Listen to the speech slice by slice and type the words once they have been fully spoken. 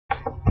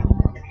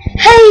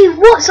Hey,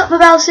 what's up, my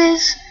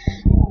bouses?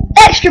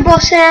 Extra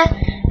Boss here,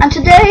 and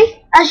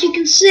today, as you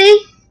can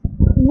see,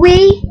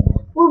 we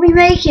will be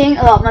making.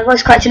 Oh, my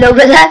voice cracked a little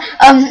bit there.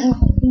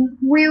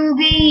 We will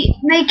be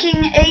making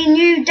a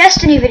new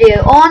Destiny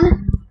video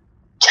on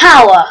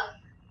Tower.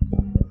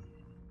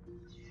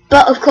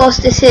 But of course,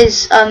 this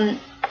is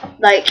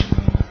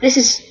this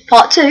is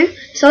part 2,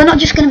 so we're not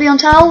just going to be on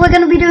Tower. We're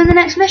going to be doing the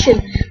next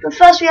mission. But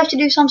first, we have to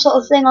do some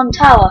sort of thing on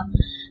Tower.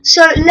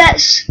 So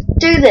let's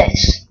do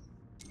this.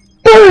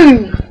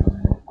 Boom!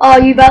 Oh,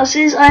 you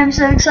bouncers, I am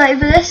so excited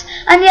for this.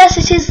 And yes,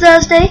 it is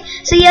Thursday,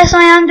 so yes,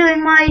 I am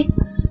doing my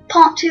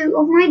part 2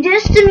 of my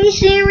Destiny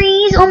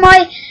series on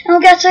my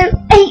Elgato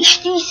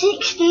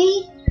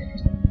HD60.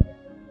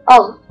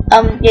 Oh,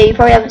 yeah, you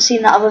probably haven't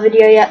seen that other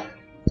video yet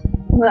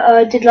that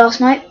I did last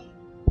night.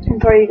 I'm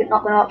probably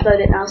not going to upload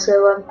it now,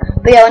 so,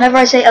 but yeah, whenever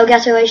I say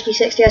Elgato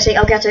HD60, I say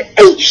Elgato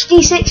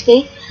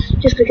HD60,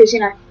 just because, you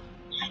know,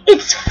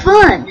 it's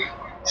fun.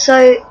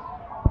 So,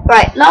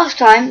 right, last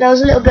time there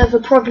was a little bit of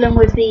a problem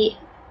with the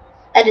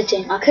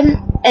editing. I couldn't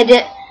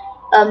edit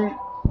I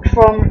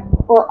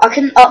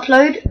couldn't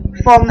upload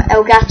from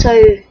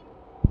Elgato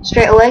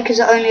straight away because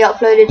it only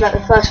uploaded like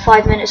the first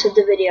 5 minutes of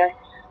the video,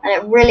 and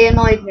it really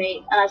annoyed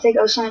me. And I think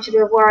it was something to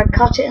do with where I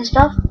cut it and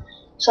stuff.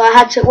 So I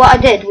had to. What I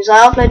did was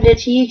I uploaded it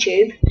to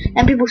YouTube,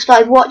 and people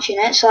started watching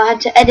it. So I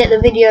had to edit the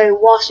video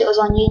whilst it was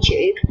on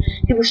YouTube.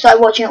 People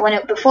started watching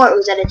it before it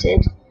was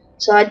edited.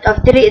 So I've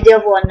deleted the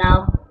other one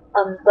now.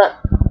 But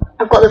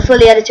I've got the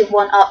fully edited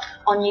one up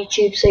on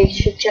YouTube, so you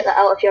should check that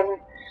out if you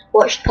haven't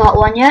watched part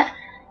 1 yet.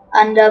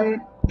 And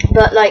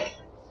but like,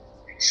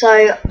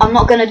 so I'm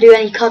not gonna do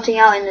any cutting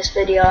out in this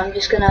video. I'm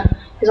just gonna,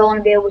 because I want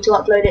to be able to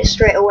upload it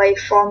straight away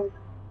from,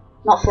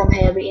 not from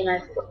here, but you know,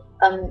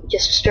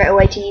 just straight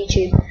away to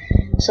YouTube.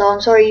 So I'm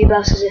sorry, you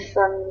bastards, if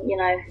you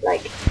know,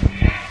 like,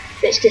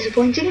 it's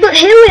disappointing, but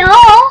here we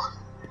are.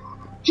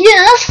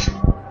 Yes,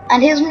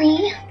 and here's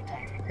me.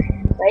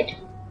 Wait,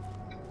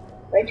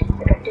 I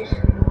got this.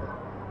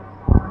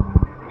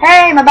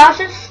 Hey, my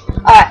bosses!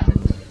 Alright,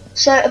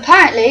 so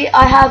apparently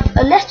I have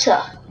a letter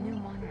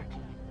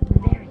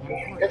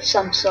of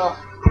some sort.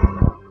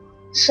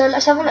 So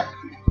let's have a look.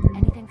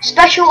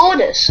 Special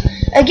orders.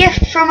 A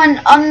gift from an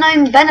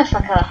unknown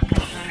benefactor.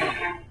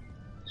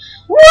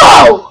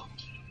 Whoa!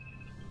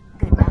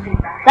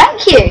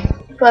 Thank you,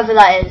 whoever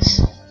that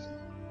is.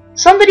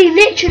 Somebody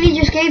literally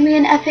just gave me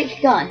an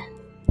epic gun.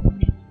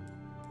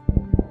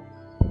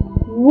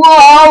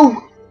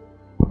 Whoa!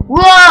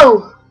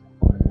 Whoa!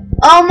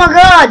 Oh my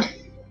god!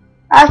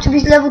 I have to be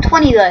level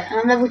 20 though,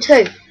 and I'm level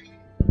 2.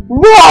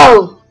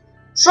 Whoa!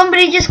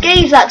 Somebody just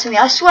gave that to me,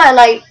 I swear,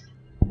 like...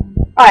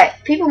 Alright,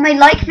 people may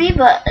like me,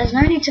 but there's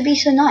no need to be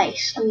so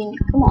nice. I mean,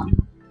 come on.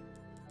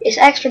 It's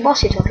Extra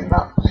Boss you're talking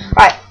about.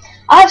 Right,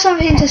 I have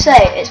something to say.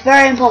 It's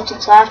very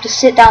important, so I have to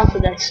sit down for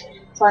this.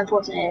 That's how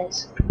important it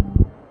is.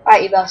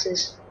 Alright, you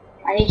bosses.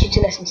 I need you to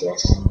listen to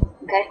this,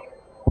 okay?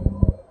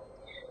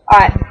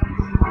 Alright.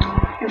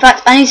 In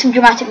fact, I need some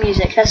dramatic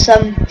music. Let's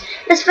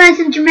find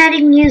some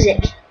dramatic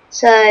music.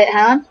 So, hang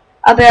on.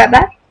 I'll be right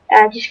back.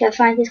 Just gotta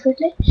find this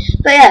quickly.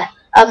 But yeah,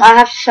 I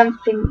have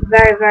something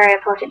very, very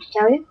important to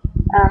tell you.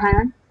 Hang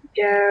on.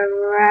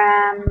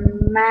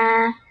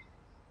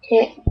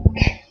 Dramatic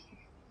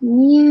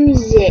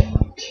music.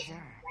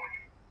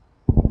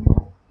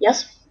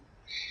 Yes.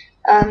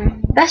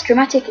 Best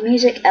dramatic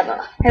music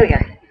ever. Here we go.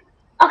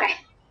 Okay.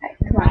 Right,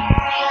 come on.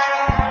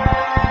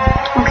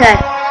 Okay.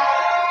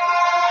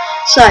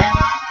 So,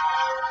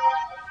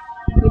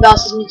 you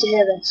bastards need to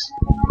hear this.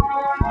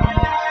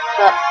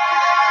 But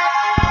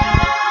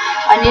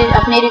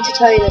I've needed to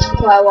tell you this for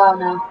quite a while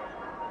now,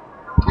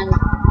 and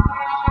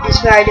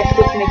it's very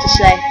difficult for me to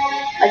say.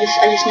 I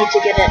just need to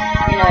get it.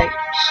 You know,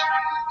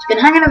 it's been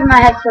hanging over my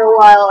head for a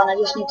while, and I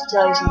just need to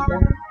tell you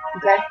something.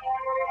 Okay?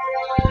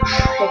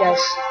 Hey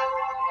guys,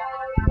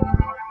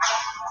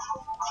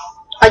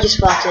 I just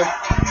farted.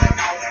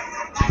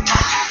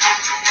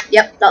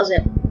 Yep, that was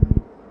it.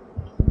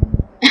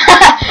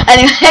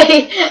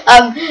 Anyway,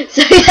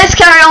 so let's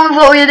carry on with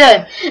what we were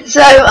doing.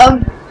 So,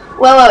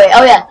 where were we?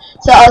 Oh yeah,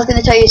 so I was going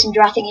to tell you some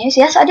dramatic news.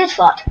 Yes, I did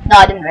fart. No,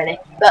 I didn't really.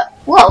 But,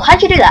 whoa,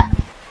 how'd you do that?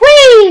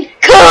 Whee!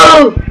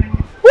 Cool!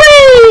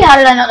 Whee! How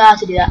did I not know how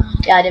to do that?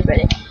 Yeah, I did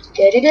really.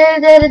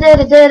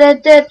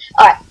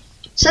 Alright,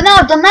 so now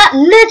I've done that,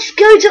 let's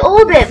go to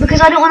orbit, because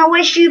I don't want to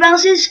waste you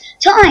bouncers'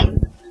 time.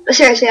 But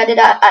seriously, I did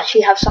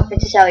actually have something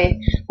to tell you,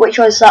 which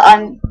was that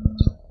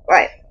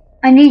right,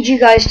 I need you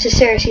guys to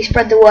seriously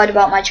spread the word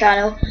about my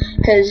channel,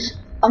 because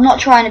I'm not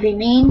trying to be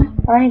mean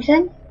or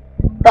anything,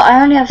 but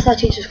I only have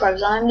 13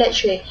 subscribers, and I'm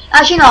literally,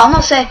 actually no, I'm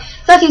not saying,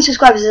 13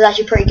 subscribers is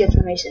actually pretty good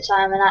for me, since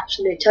I am an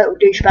absolute total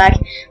douchebag,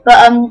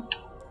 but,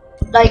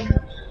 like,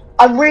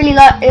 I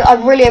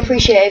really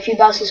appreciate it if you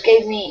bastards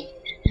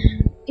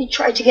you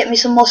tried to get me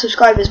some more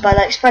subscribers by,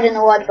 like, spreading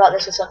the word about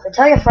this or something.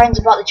 Tell your friends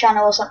about the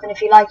channel or something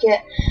if you like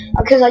it,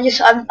 because I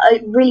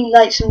really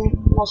like some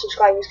more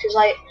subscribers, because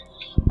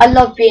I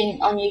love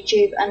being on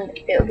YouTube, and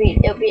it'll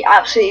be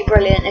absolutely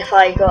brilliant if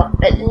I got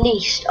at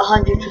least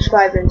 100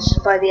 subscribers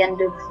by the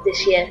end of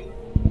this year.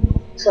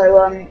 So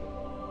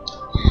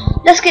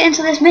let's get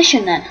into this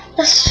mission then.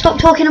 Let's stop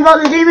talking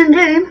about the doom and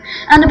gloom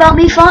and about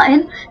me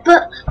farting,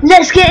 but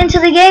let's get into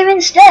the game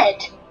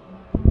instead.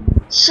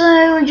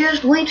 So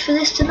just wait for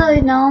this to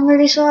load now. I'm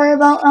really sorry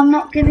about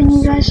not giving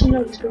you guys some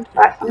loads.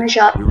 Alright, I'm gonna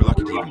shut up. We were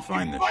lucky to even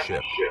find this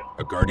ship.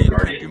 A Guardian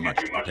can't do much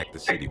to protect the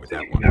city with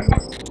that one.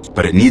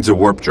 But it needs a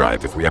warp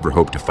drive if we ever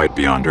hope to fight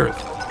beyond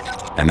Earth.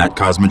 And that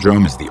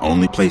Cosmodrome is the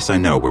only place I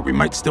know where we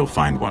might still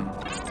find one.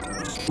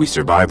 We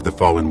survived the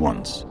Fallen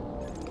once.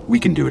 We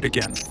can do it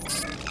again.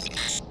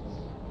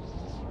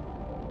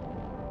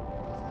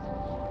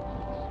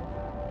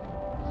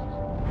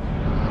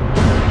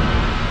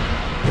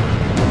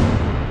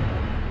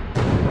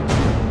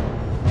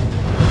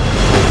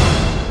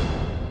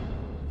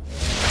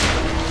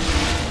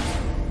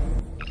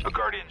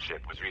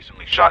 Ship was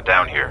recently shot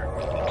down here.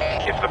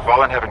 If the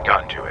Fallen haven't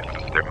gotten to it,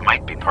 there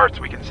might be parts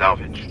we can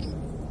salvage.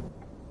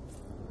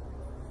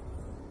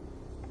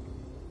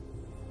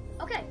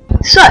 Okay,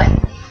 so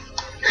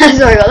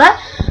sorry about that.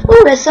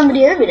 Oh, there's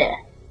somebody over there.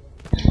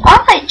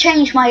 I might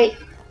change my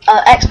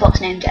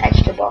Xbox name to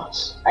Extra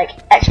Boss, like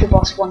Extra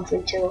Boss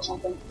 132 or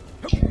something.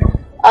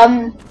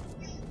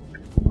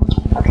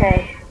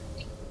 Okay.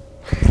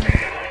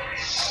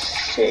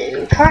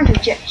 So current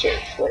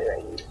objective, where are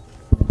you?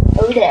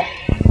 Over there.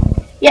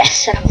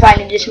 Yes, I can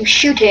finally do some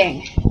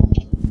shooting.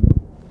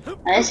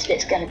 Now this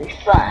bit's gonna be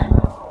fun.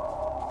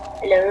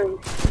 Hello.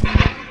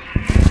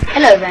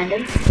 Hello,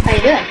 Random. How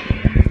you doing?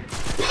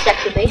 You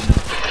sexy beast.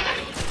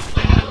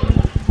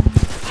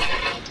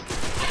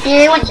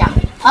 You want jump?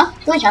 Huh?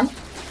 You want jump?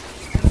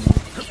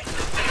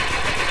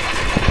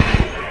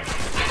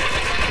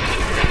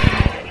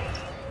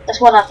 That's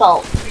what I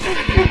thought.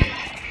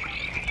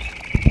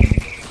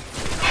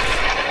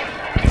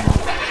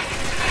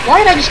 Why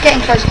am I just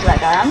getting close to that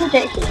guy? I'm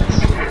ridiculous.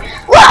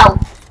 Wow!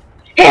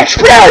 He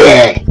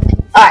exploded!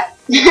 Alright.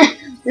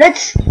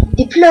 Let's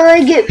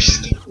deploy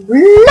Ghost.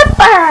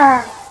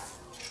 Blubber!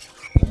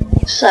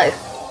 So,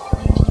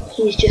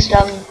 he's just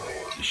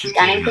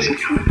scanning for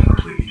something.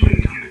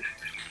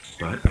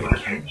 But I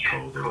can't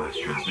call their last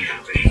transmission.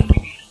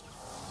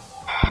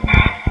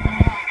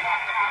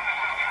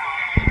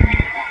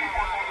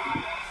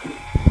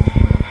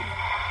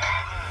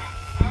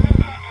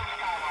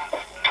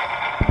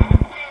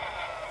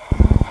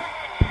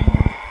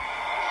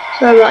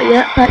 Sorry about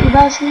you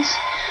bastards.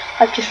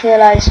 I've just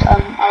realised I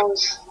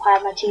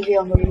had my TV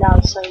on really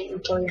loud, so you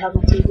probably have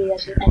my TV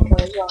as an echo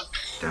as well.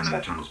 Down in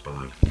the tunnels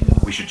below.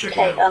 We should check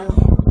it out. Okay,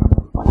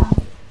 what now?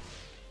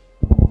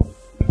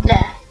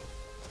 There.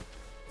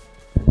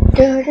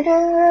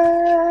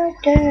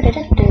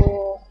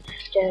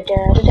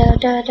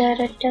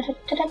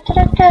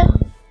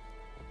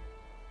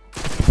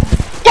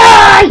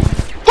 Die!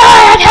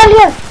 Die, I tell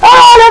you! Oh,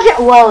 I love you!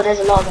 Whoa, there's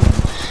a lot of them.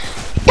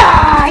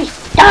 Die!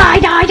 Die,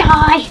 die,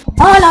 die!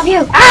 Oh, I love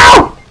you!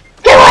 Ow!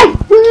 Get away!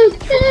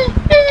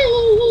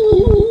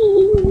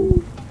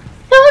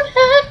 Don't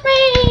hurt me!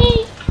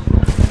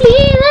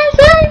 Please,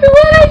 listen to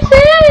what I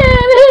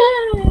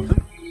said!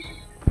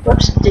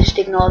 Whoops, just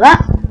ignore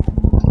that.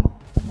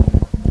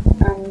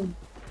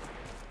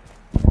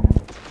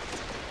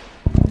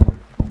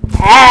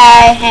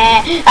 Hey,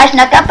 hey, I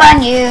snuck up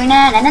on you.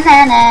 Na na na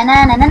na na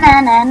na na na na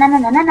na na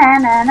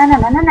na na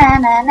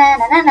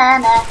na na na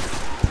na.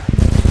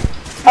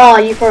 Oh,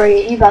 you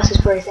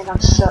bastards probably think I'm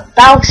so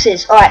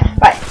Bouses. Alright,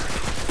 right.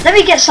 Let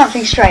me get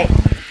something straight.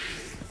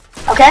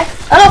 Okay?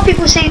 A lot of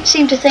people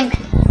seem to think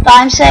that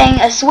I'm saying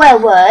a swear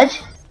word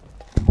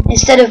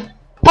instead of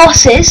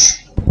bosses,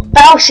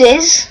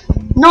 bouses,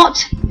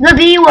 not the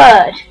B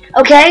word.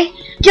 Okay?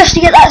 Just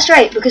to get that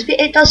straight, because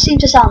it does seem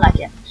to sound like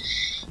it.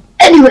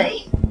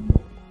 Anyway.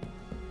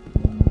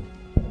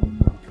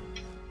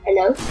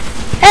 Hello?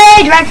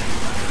 Hey, drag!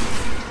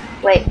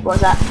 Wait, what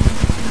was that?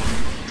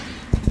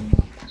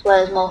 I swear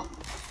there's more.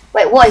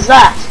 Wait, what is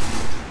that?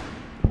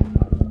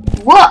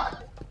 What?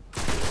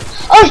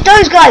 Oh, it's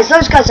those guys!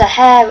 Those guys are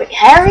hairy.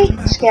 Hairy?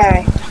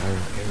 Scary.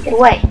 Get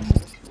away.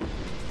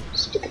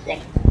 Stupid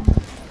thing.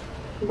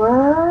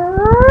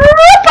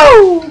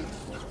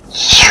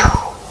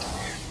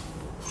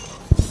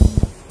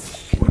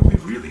 What we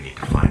really need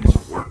to find is a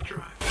warp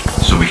drive,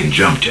 so we can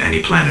jump to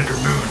any planet or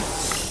moon.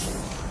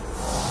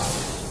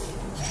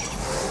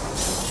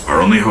 Our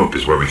only hope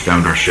is where we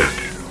found our ship.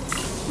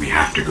 We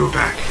have to go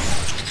back.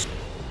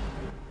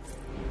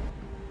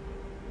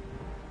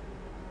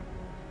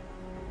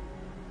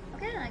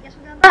 Okay, then I guess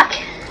we're going back.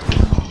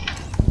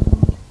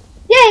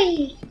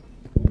 Yay!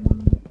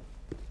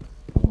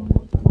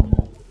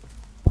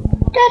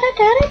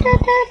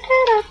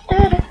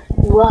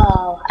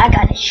 Whoa, I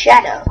got a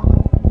shadow.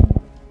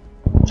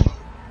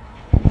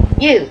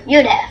 You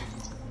there.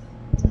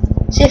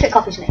 See if it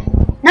copies me.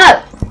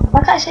 No!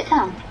 Why can't I sit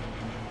down?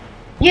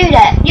 You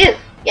there, you!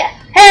 Yeah.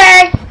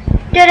 Hey!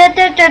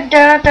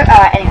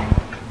 Alright, anyway.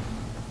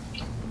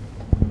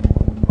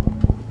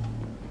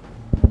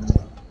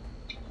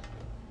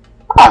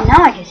 Oh,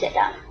 now I can sit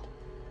down.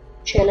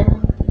 Chilling.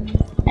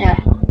 Anyway.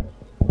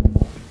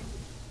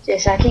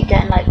 So I keep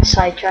getting like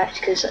sidetracked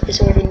because it's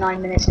already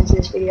 9 minutes into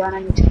this video and I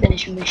need to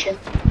finish a mission.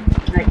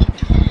 Like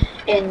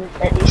in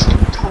at least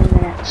 20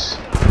 minutes.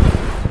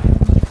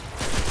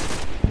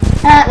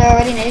 Ah, they're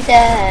already nearly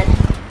dead.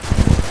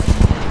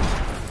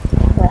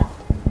 Well,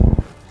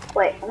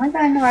 wait, am I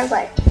going the right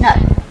way? No.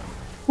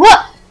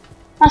 What?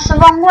 That's the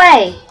wrong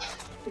way,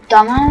 you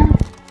dumbass.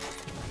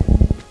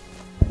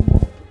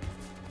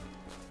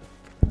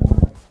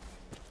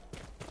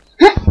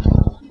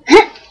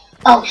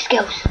 Oh,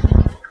 skills.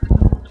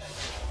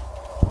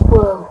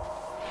 Whoa.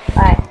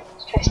 Alright,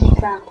 let's try sneak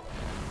around.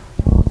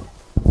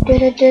 I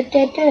don't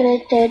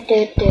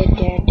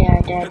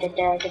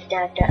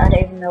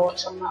even know what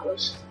song that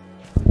was.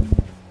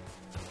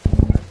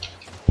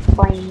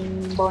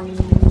 Boing, boing,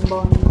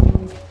 boing,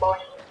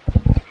 boing.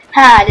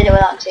 Ha! I did it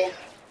without seeing.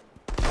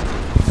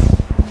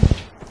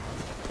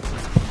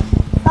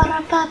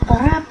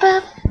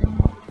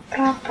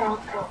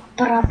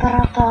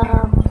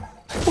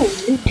 Ooh,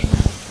 loot.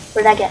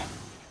 What did I get?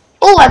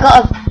 Oh, I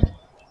got a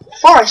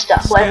forester,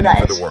 whatever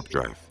that is. For the warp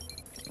drive.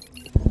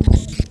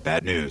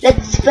 Bad news.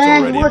 Let's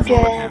find warp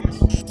drive.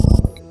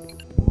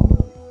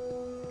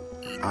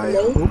 I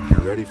hope you're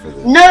ready for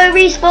this. No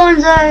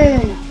respawn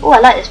zone! Oh, I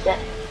like this bit.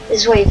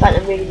 This is where you fight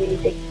the really, really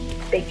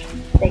big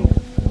thing. I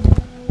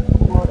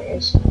don't know what it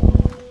is.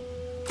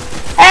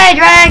 Hey,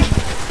 Drag!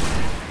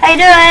 How you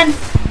doing?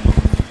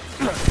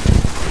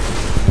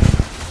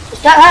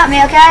 Just don't hurt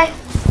me, okay?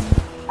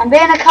 I'm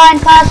being a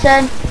kind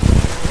person.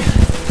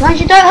 As long as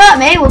you don't hurt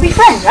me, we'll be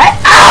friends, right?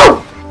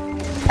 Ow!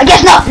 I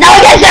guess not. Now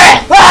I get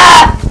serious!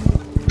 Ah!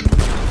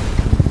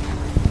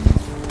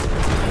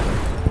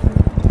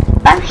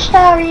 I'm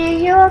sorry, are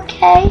you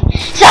okay?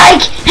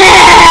 Psych!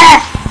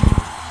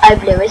 I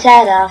blew his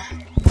head off.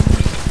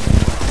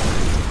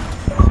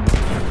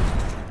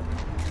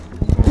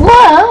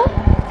 Whoa!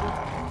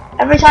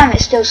 Every time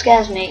it still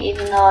scares me,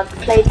 even though I've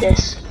played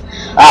this.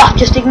 Oh,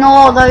 just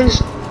ignore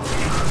those.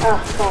 Oh,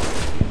 God.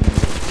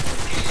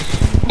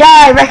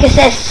 Die,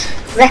 Wreck-Assist!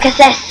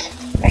 Wreck-Assist!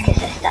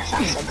 Wreck-Assist, that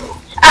sounds so cool.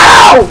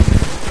 Ow!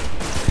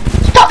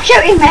 Stop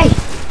shooting me!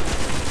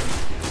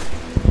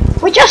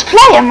 We're just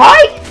playing,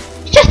 right?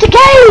 It's just a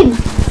game!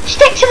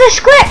 Stick to the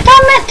script,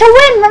 I'm meant to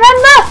win,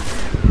 remember?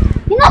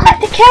 You're not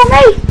meant to kill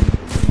me!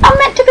 I'm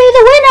meant to be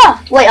the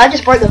winner! Wait, I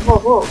just broke the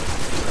fourth wall.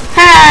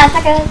 Ha,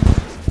 suckers!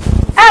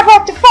 I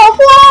broke the fourth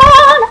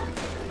wall!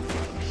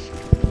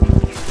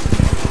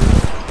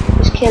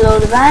 Just kill all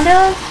the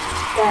vandals,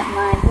 don't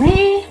mind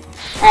me.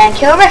 And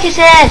kill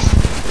Wreck-Assist!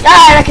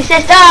 Die,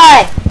 Wreck-Assist,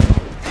 die!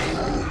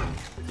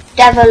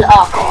 Devil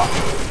Archon.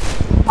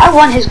 I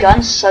want his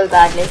guns so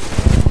badly.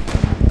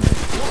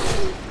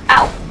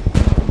 Ow!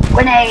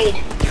 Grenade!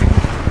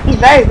 He's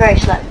very, very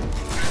slow.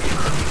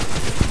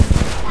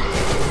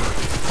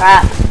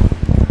 Crap.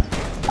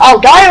 Oh,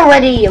 die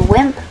already, you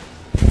wimp!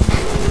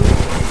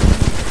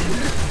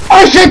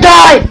 I said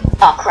die!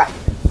 Oh, crap.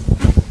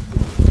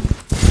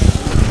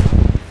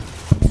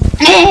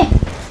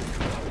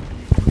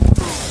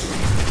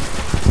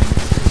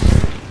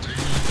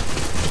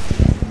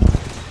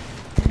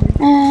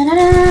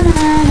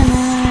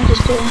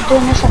 Just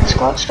doing this like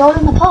a stroll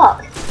in the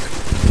park.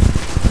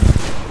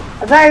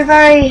 A very,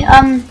 very,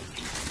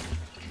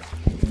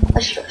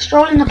 a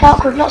stroll in the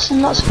park with lots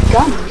and lots of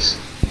guns.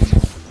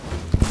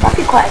 That'd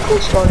be quite a cool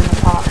stroll in the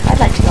park. I'd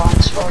like to go on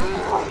a stroll in the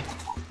park.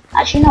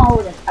 Actually, no, I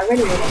wouldn't. I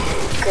really wouldn't.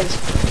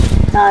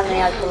 Because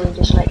normally I'd probably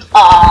just like,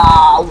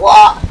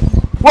 what?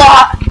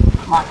 What?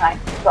 Come on, right.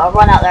 Gotta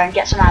run out there and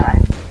get some ammo.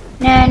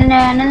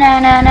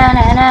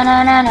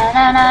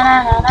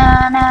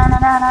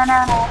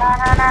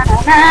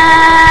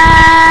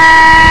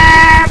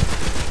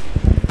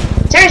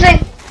 Seriously?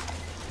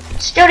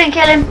 Still didn't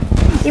kill him.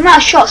 The amount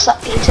of shots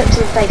that he took to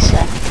the face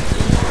there.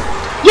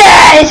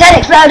 Yeah! His head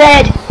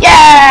exploded!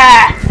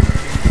 Yeah!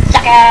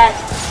 Suckers!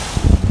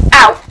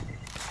 Ow!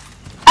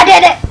 I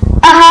did it!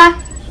 Uh-huh!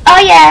 Oh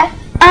yeah!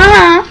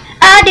 Uh-huh!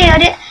 I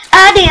did it!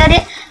 I did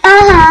it!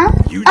 Uh-huh!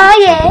 Oh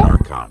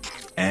yeah!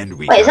 And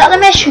we wait, is that the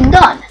mission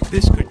done?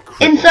 This could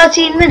in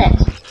 13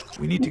 minutes?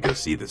 We need to go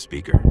see the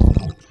speaker.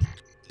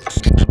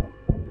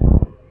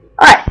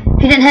 Alright,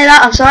 if you didn't hear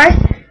that, I'm sorry.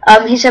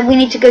 He said we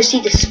need to go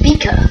see the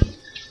speaker.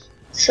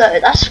 So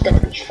that's gonna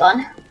be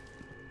fun.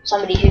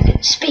 Somebody who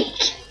can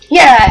speak.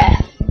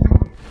 Yeah!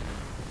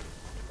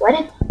 Where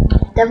did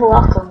Devil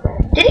Archon go?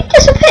 Did he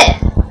disappear?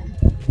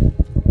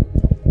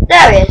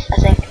 There he is,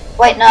 I think.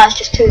 Wait, no, it's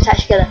just two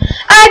attached together.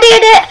 I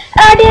did it!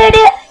 I did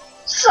it!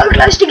 So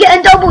close to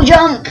getting double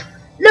jump!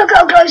 Look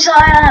how close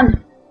I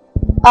am!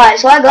 Alright,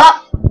 so I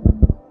got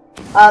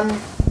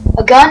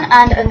a gun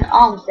and an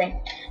arm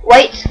thing.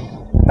 Wait,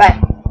 right,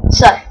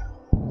 so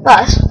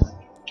first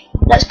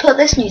let's put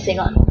this new thing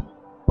on.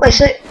 Wait,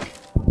 so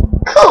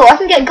cool, I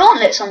can get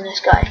gauntlets on this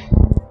guy.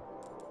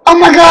 Oh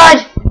my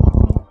god!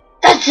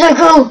 That's so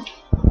cool!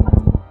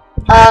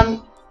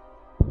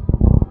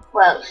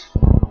 What else?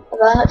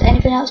 Have I unlocked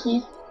anything else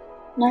new?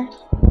 No?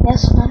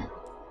 Yes? No?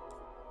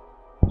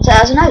 So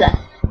as a no then.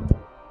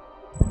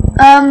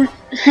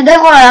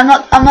 Don't worry, I'm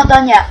not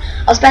done yet.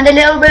 I'll spend a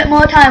little bit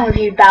more time with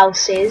you,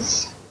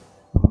 Bowses.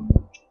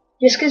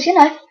 Just because, you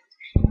know,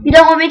 you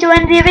don't want me to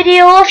end the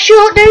video off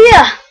short, do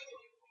you?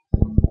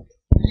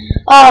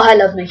 Oh, I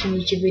love making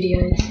YouTube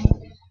videos.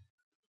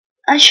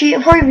 Actually,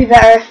 it'll probably be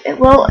better if it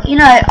will. You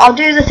know, I'll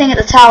do the thing at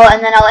the tower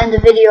and then I'll end the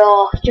video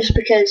off, just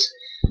because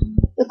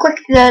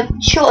the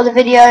shorter the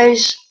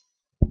videos.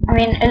 I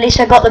mean, at least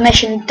I got the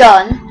mission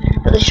done.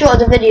 But the shorter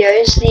the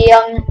videos, the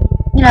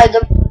you know,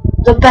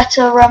 the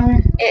better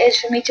it is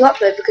for me to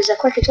upload, because they're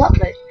quicker to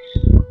upload.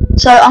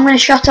 So I'm going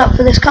to shut up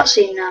for this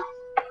cutscene now.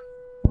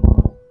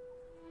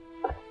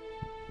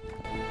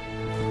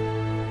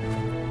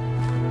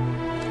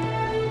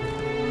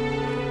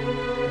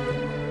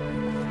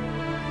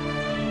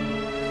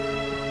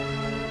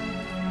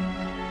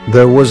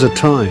 There was a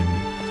time